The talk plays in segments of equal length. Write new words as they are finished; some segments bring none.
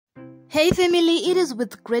Hey family, it is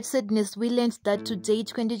with great sadness we learned that today,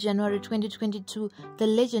 20 January 2022, the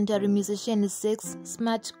legendary musician Zex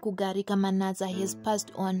Manatsa has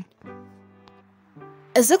passed on.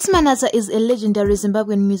 Zex Manatsa is a legendary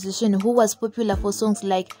Zimbabwean musician who was popular for songs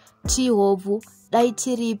like Tihovu,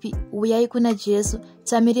 Daitiripi, Uyaikuna Jesu,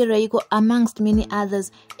 Tamiri Reiko, amongst many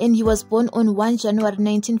others, and he was born on 1 January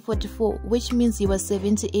 1944, which means he was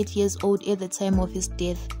 78 years old at the time of his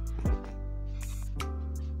death.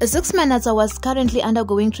 Zex Manatsa was currently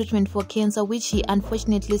undergoing treatment for cancer, which he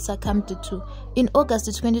unfortunately succumbed to. In August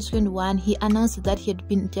 2021, he announced that he had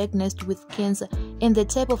been diagnosed with cancer, and the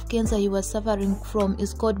type of cancer he was suffering from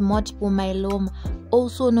is called multiple myeloma,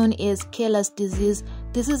 also known as Keller's disease.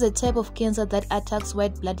 This is a type of cancer that attacks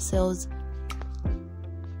white blood cells.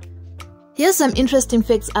 Here's some interesting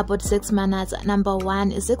facts about Zex Manatsa. Number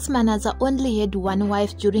 1. Zex Manatsa only had one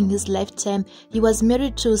wife during his lifetime. He was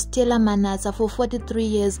married to Stella Manatsa for 43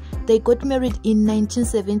 years. They got married in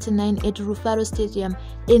 1979 at Rufaro Stadium,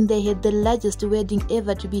 and they had the largest wedding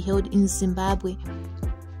ever to be held in Zimbabwe.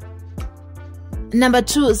 Number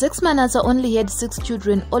 2. Zex Manatsa only had 6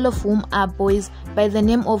 children, all of whom are boys, by the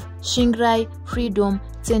name of Shingrai, Freedom,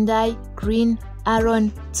 Tendai, Green,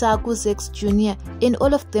 Aaron, Taku, Zex Jr., and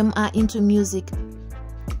all of them are into music.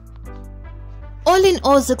 All in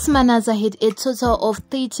all, Zex Manatsa had a total of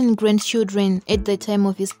 13 grandchildren at the time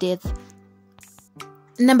of his death.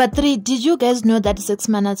 Number 3. Did you guys know that Zex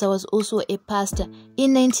Manatsa was also a pastor?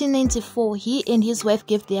 In 1994, he and his wife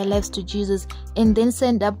gave their lives to Jesus and then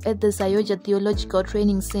signed up at the Sayoja Theological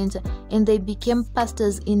Training Center, and they became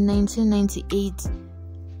pastors in 1998.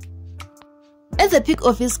 At the peak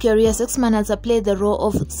of his career, Zex Manatsa played the role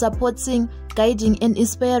of supporting, guiding, and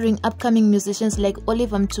inspiring upcoming musicians like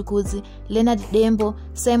Oliver Mtukudzi, Leonard Dembo,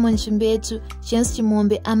 Simon Chimbetu, James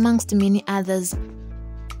Chimombe, amongst many others.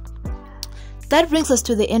 That brings us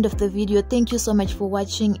to the end of the video. Thank you so much for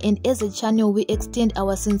watching, and as a channel, we extend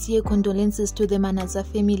our sincere condolences to the Manatsa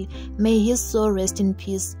family. May his soul rest in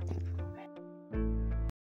peace.